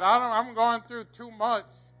hard. I'm going through too much.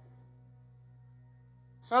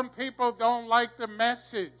 Some people don't like the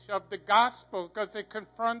message of the gospel because it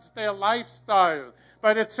confronts their lifestyle.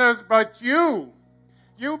 But it says, but you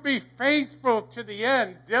be faithful to the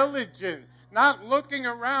end, diligent, not looking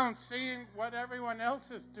around seeing what everyone else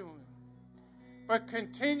is doing. But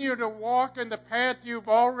continue to walk in the path you've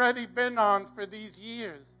already been on for these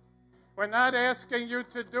years. We're not asking you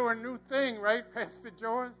to do a new thing, right, Pastor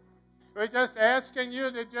George? We're just asking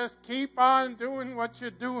you to just keep on doing what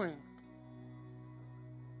you're doing.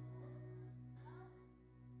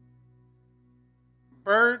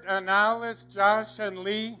 Bert and Alice, Josh and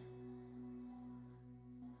Lee,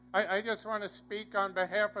 I just want to speak on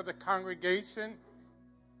behalf of the congregation.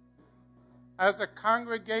 As a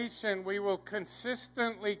congregation, we will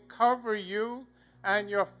consistently cover you and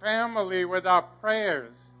your family with our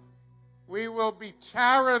prayers. We will be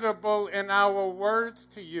charitable in our words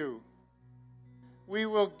to you. We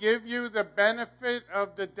will give you the benefit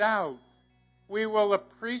of the doubt. We will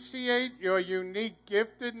appreciate your unique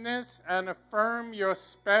giftedness and affirm your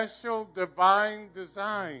special divine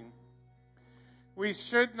design. We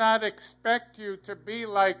should not expect you to be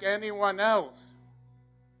like anyone else.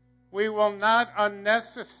 We will not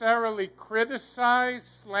unnecessarily criticize,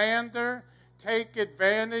 slander, take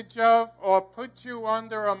advantage of, or put you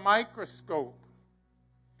under a microscope.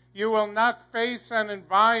 You will not face an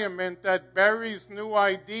environment that buries new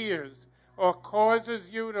ideas or causes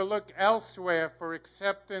you to look elsewhere for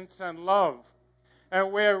acceptance and love.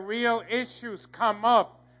 And where real issues come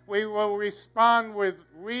up, we will respond with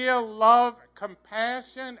real love,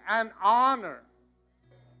 compassion, and honor.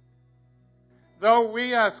 Though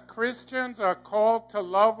we as Christians are called to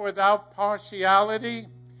love without partiality,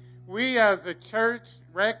 we as a church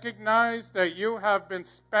recognize that you have been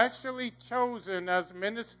specially chosen as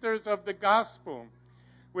ministers of the gospel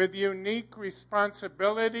with unique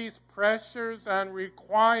responsibilities, pressures, and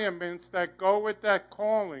requirements that go with that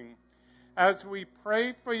calling. As we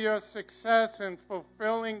pray for your success in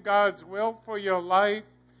fulfilling God's will for your life,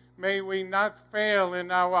 may we not fail in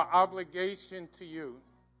our obligation to you.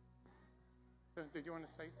 Did you want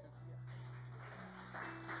to say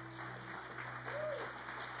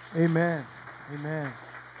something? Amen. Amen.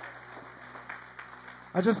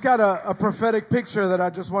 I just got a prophetic picture that I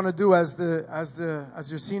just want to do as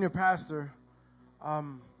your senior pastor.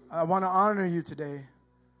 I want to honor you today.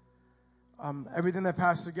 Everything that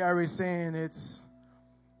Pastor Gary is saying,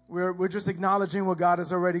 we're just acknowledging what God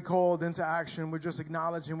has already called into action. We're just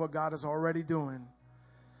acknowledging what God is already doing.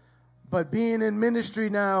 But being in ministry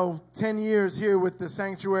now 10 years here with the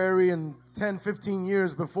sanctuary and 10, 15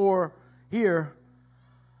 years before here,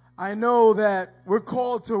 I know that we're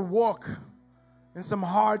called to walk in some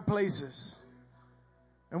hard places.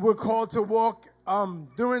 And we're called to walk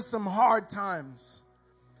during some hard times.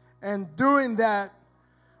 And during that,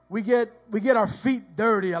 we get our feet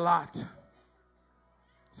dirty a lot.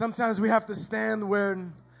 Sometimes we have to stand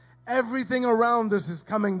when everything around us is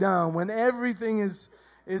coming down, when everything is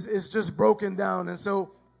just broken down. And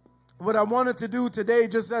so what I wanted to do today,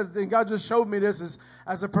 just as God just showed me this, is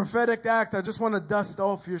as a prophetic act, I just want to dust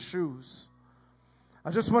off your shoes.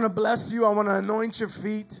 I just want to bless you. I want to anoint your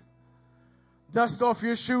feet, dust off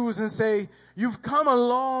your shoes and say, you've come a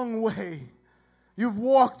long way. You've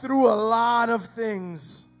walked through a lot of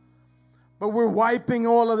things, but we're wiping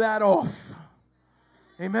all of that off.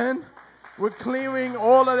 Amen? We're clearing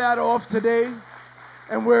all of that off today,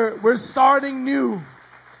 and we're starting new.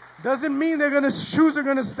 Doesn't mean shoes are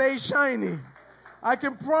gonna stay shiny. I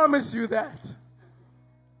can promise you that.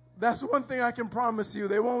 That's one thing I can promise you.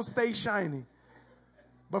 They won't stay shiny.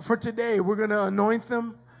 But for today, we're gonna anoint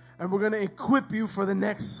them, and we're gonna equip you for the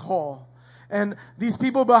next haul. And these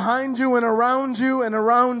people behind you and around you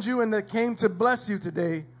and that came to bless you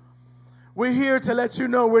today, we're here to let you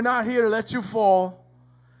know we're not here to let you fall.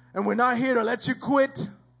 And we're not here to let you quit.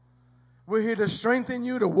 We're here to strengthen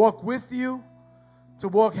you, to walk with you, to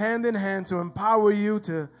walk hand in hand, to empower you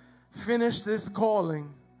to finish this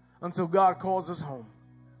calling until God calls us home.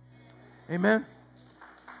 Amen?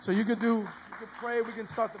 So you could pray. We can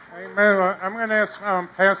start the prayer. Amen. Well, I'm going to ask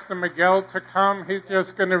Pastor Miguel to come. He's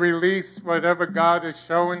just going to release whatever God is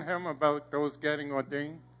showing him about those getting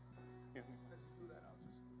ordained.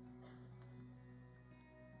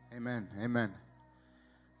 Amen. Amen.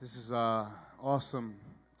 This is an awesome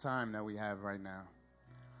time that we have right now.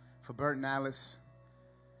 For Bert and Alice,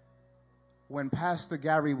 when Pastor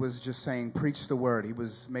Gary was just saying, preach the word, he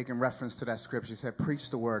was making reference to that scripture. He said, preach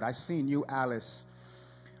the word. I seen you, Alice,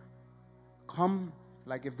 come,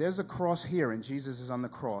 like if there's a cross here and Jesus is on the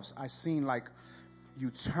cross, I seen like you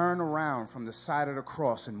turn around from the side of the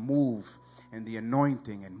cross and move in the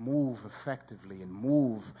anointing and move effectively and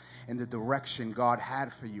move in the direction God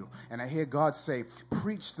had for you. And I hear God say,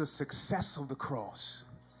 preach the success of the cross.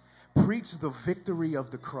 Preach the victory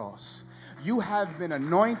of the cross. You have been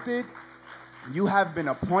anointed. You have been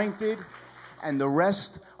appointed. And the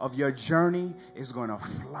rest of your journey is going to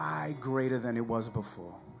fly greater than it was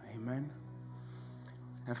before. Amen.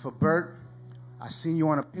 And for Bert, I seen you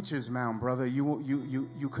on a pitcher's mound, brother.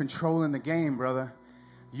 You controlling the game, brother.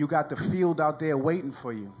 You got the field out there waiting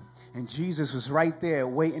for you. And Jesus was right there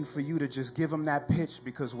waiting for you to just give him that pitch,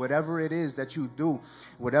 because whatever it is that you do,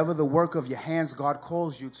 whatever the work of your hands God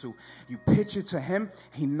calls you to, you pitch it to him,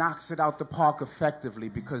 he knocks it out the park effectively,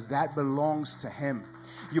 because that belongs to him.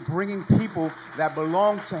 You're bringing people that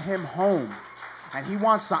belong to him home. And he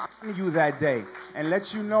wants to honor you that day and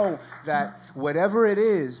let you know that whatever it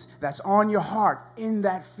is that's on your heart in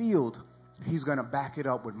that field, he's going to back it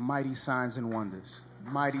up with mighty signs and wonders.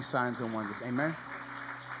 Mighty signs and wonders. Amen.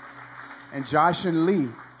 And Josh and Lee,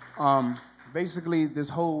 basically this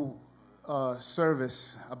whole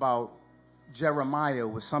service about Jeremiah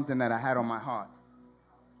was something that I had on my heart.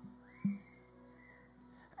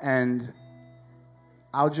 And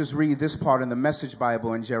I'll just read this part in the Message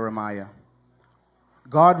Bible in Jeremiah.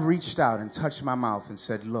 God reached out and touched my mouth and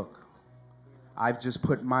said, look, I've just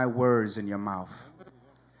put my words in your mouth.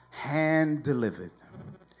 Hand delivered.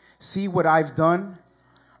 See what I've done?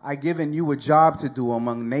 I've given you a job to do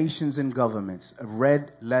among nations and governments, a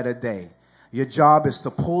red letter day. Your job is to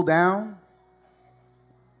pull down,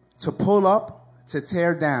 to pull up, to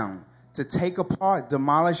tear down, to take apart,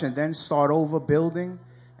 demolish, and then start over building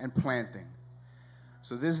and planting.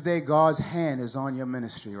 So this day, God's hand is on your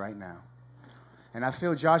ministry right now. And I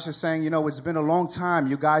feel Josh is saying, it's been a long time.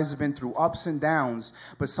 You guys have been through ups and downs,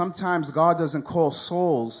 but sometimes God doesn't call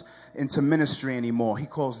souls into ministry anymore. He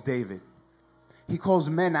calls David. He calls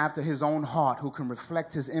men after his own heart who can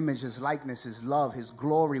reflect his image, his likeness, his love, his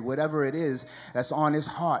glory, whatever it is that's on his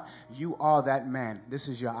heart. You are that man. This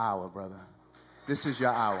is your hour, brother. This is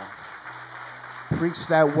your hour. Preach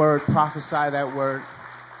that word, prophesy that word.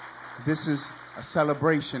 This is a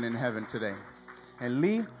celebration in heaven today. And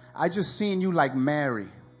Lee, I just seen you like Mary.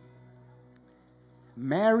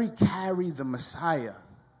 Mary carried the Messiah.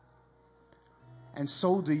 And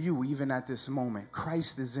so do you, even at this moment.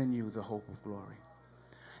 Christ is in you, the hope of glory.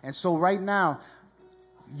 And so right now,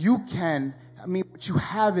 what you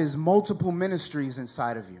have is multiple ministries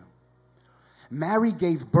inside of you. Mary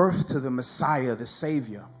gave birth to the Messiah, the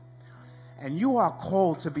Savior. And you are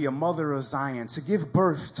called to be a mother of Zion, to give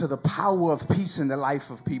birth to the power of peace in the life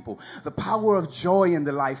of people, the power of joy in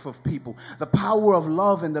the life of people, the power of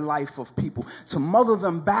love in the life of people, to mother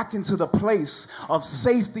them back into the place of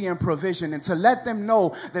safety and provision, and to let them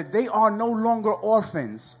know that they are no longer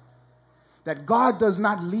orphans, that God does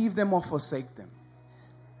not leave them or forsake them.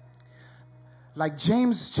 Like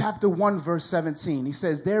James chapter 1 verse 17, he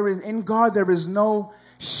says, in God there is no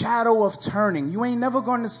shadow of turning. You ain't never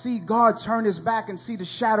going to see God turn his back and see the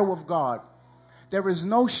shadow of God. There is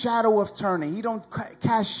no shadow of turning. He don't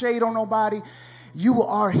cast shade on nobody. You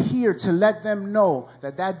are here to let them know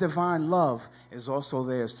that divine love is also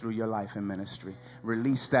theirs through your life and ministry.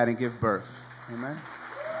 Release that and give birth. Amen.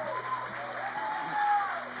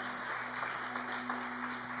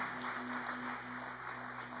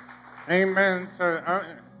 Amen. So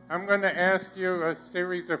I'm going to ask you a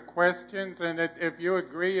series of questions, and if you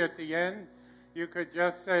agree at the end, you could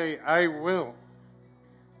just say, I will.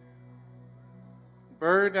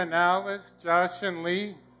 Bert and Alice, Josh and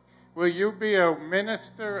Lee, will you be a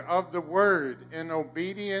minister of the word in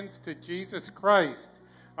obedience to Jesus Christ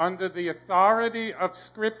under the authority of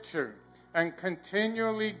Scripture and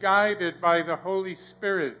continually guided by the Holy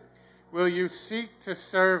Spirit? Will you seek to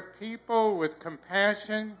serve people with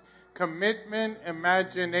compassion, commitment,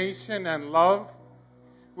 imagination, and love?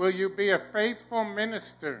 Will you be a faithful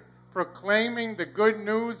minister, proclaiming the good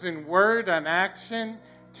news in word and action,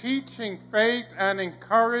 teaching faith and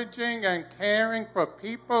encouraging and caring for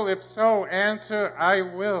people? If so, answer, I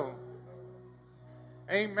will.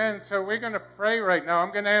 Amen. So we're going to pray right now.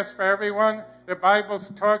 I'm going to ask for everyone. The Bible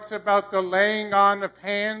talks about the laying on of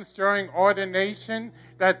hands during ordination,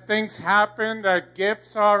 that things happen, that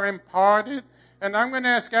gifts are imparted. And I'm going to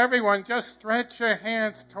ask everyone, just stretch your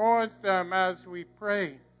hands towards them as we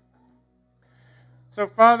pray. So,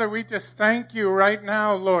 Father, we just thank you right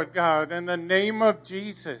now, Lord God, in the name of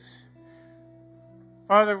Jesus.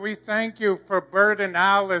 Father, we thank you for Bert and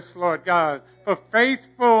Alice, Lord God, for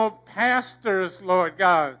faithful pastors, Lord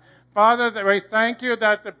God. Father, we thank you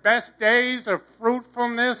that the best days of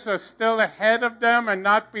fruitfulness are still ahead of them and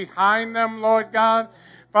not behind them, Lord God.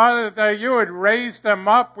 Father, that you would raise them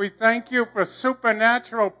up. We thank you for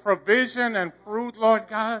supernatural provision and fruit, Lord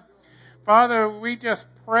God. Father, we just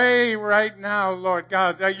pray right now, Lord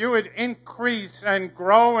God, that you would increase and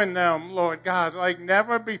grow in them, Lord God, like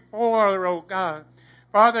never before, oh God.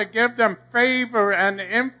 Father, give them favor and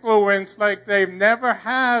influence like they've never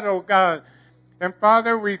had, oh God. And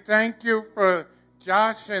Father, we thank you for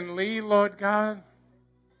Josh and Lee, Lord God.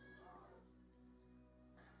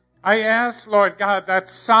 I ask, Lord God, that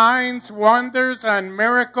signs, wonders, and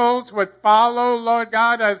miracles would follow, Lord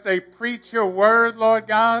God, as they preach your word, Lord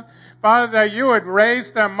God. Father, that you would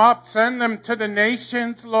raise them up, send them to the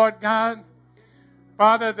nations, Lord God.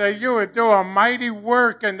 Father, that you would do a mighty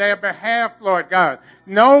work in their behalf, Lord God.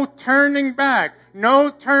 No turning back,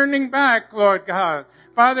 Lord God.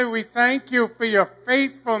 Father, we thank you for your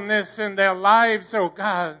faithfulness in their lives, oh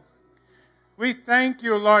God. We thank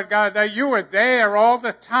you, Lord God, that you were there all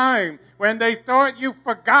the time when they thought you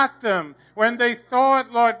forgot them, when they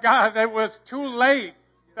thought, Lord God, that it was too late,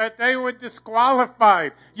 that they were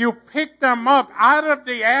disqualified. You picked them up out of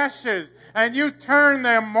the ashes, and you turned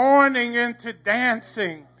their mourning into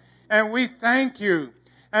dancing. And we thank you.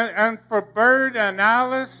 And for Bert and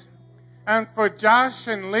Alice, and for Josh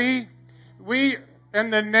and Lee, we,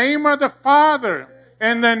 in the name of the Father,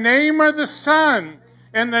 in the name of the Son,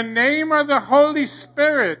 in the name of the Holy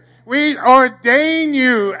Spirit, we ordain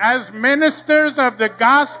you as ministers of the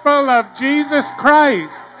gospel of Jesus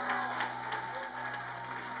Christ.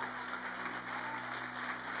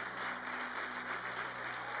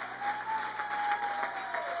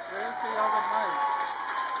 Where's the other mic?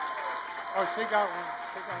 Oh, she got one.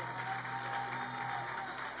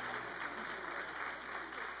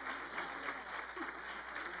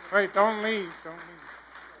 Wait, don't leave.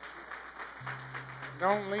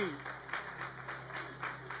 Don't leave.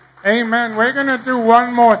 Amen. We're going to do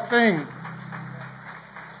one more thing.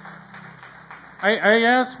 I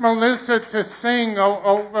asked Melissa to sing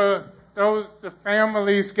over the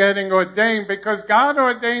families getting ordained, because God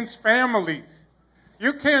ordains families.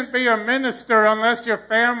 You can't be a minister unless your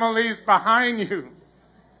family's behind you.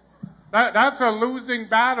 That's a losing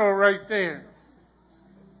battle right there.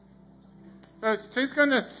 So she's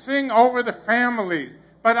going to sing over the families.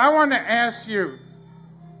 But I want to ask you,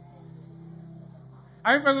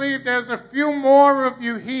 I believe there's a few more of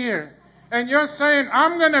you here, and you're saying,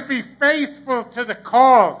 I'm going to be faithful to the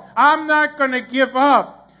call. I'm not going to give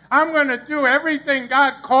up. I'm going to do everything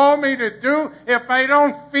God called me to do. If I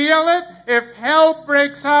don't feel it, if hell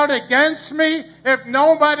breaks out against me, if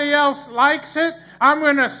nobody else likes it, I'm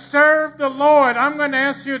going to serve the Lord. I'm going to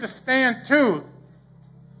ask you to stand too.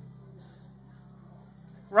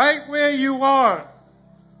 Right where you are.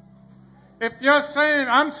 If you're saying,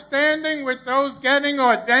 I'm standing with those getting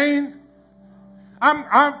ordained,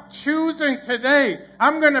 I'm choosing today,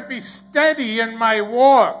 I'm going to be steady in my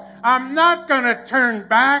walk. I'm not going to turn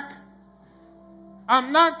back.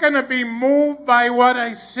 I'm not going to be moved by what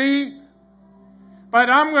I see, but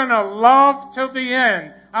I'm going to love till the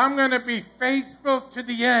end. I'm going to be faithful to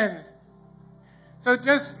the end. So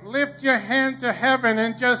just lift your hand to heaven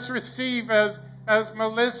and just receive as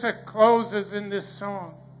Melissa closes in this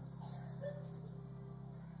song.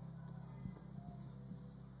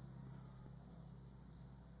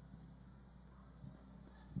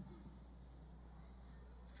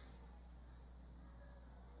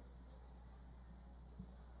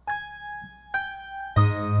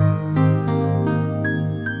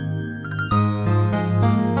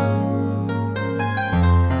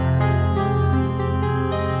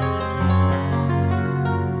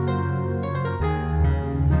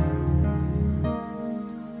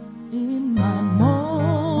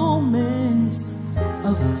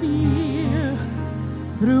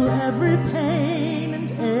 Through every pain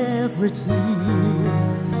and every tear,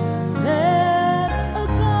 there's a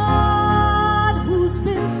God who's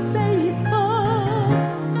been faithful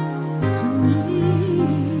to me.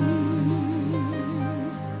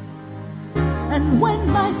 And when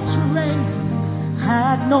my strength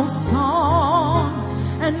had no song,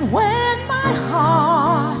 and when my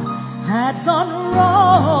heart had gone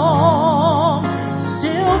wrong,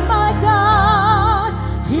 still my God,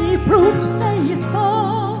 He proved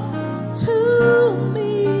faithful to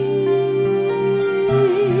me.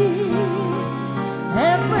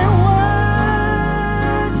 Every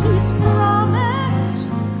word He's promised,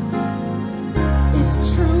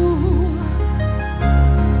 it's true.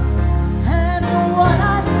 And what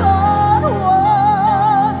I thought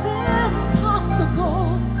was impossible,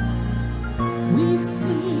 we've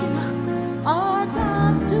seen our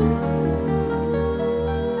God do.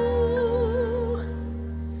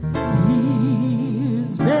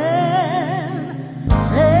 He's been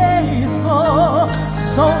faithful,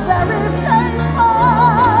 so very faithful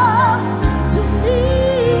to me.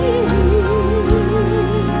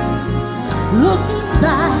 Looking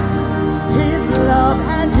back, His love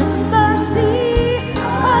and His mercy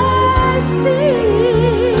I see.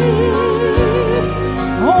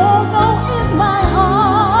 Although in my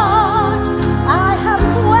heart I have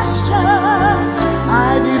questioned,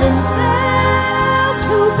 I've even failed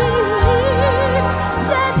to believe,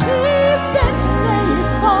 yet He's been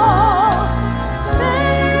faithful,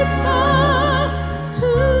 faithful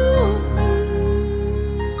to me.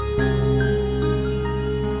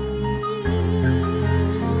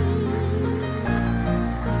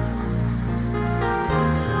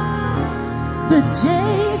 The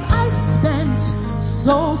days I spent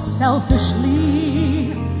so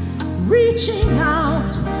selfishly, reaching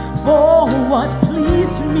out for what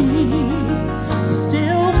pleased me,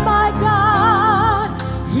 still my God,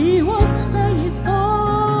 He was faithful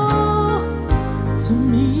to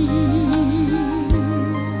me.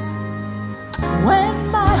 When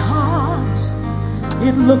my heart,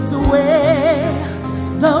 it looked away,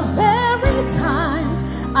 the very times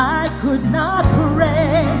I could not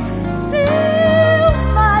pray, still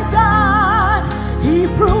my God, He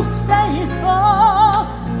proved faithful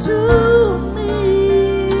to me.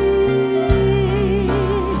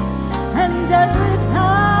 And every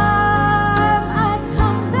time I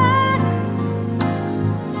come back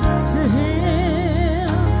to Him,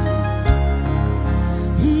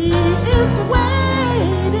 He is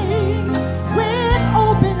waiting with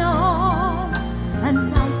open arms,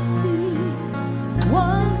 and I see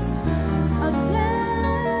once again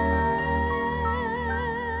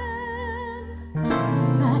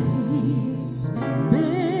that He's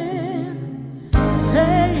been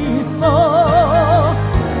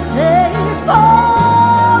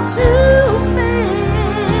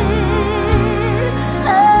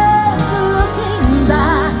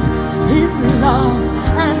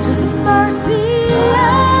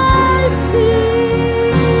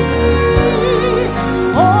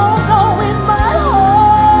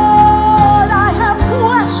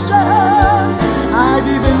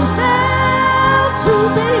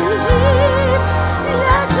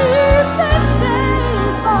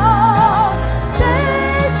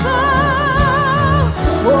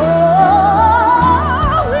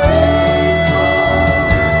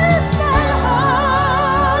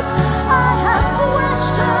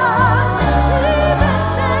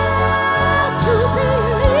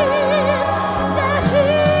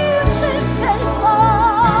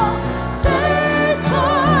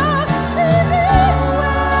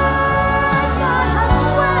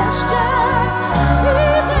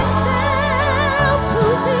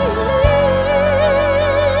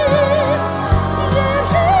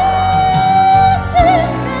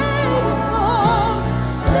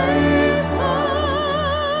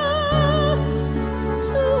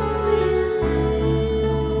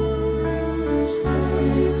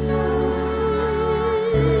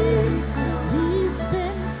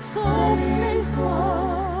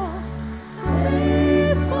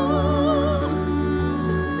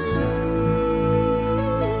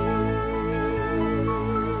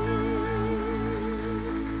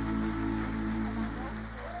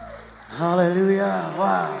Hallelujah.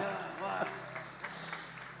 Wow.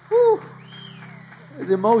 Whew.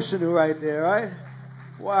 It's emotional right there, right?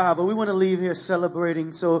 Wow, but we want to leave here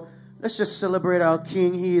celebrating. So let's just celebrate our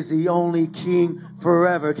King. He is the only King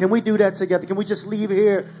forever. Can we do that together? Can we just leave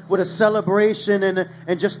here with a celebration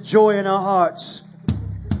and just joy in our hearts?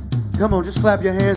 Come on, just clap your hands.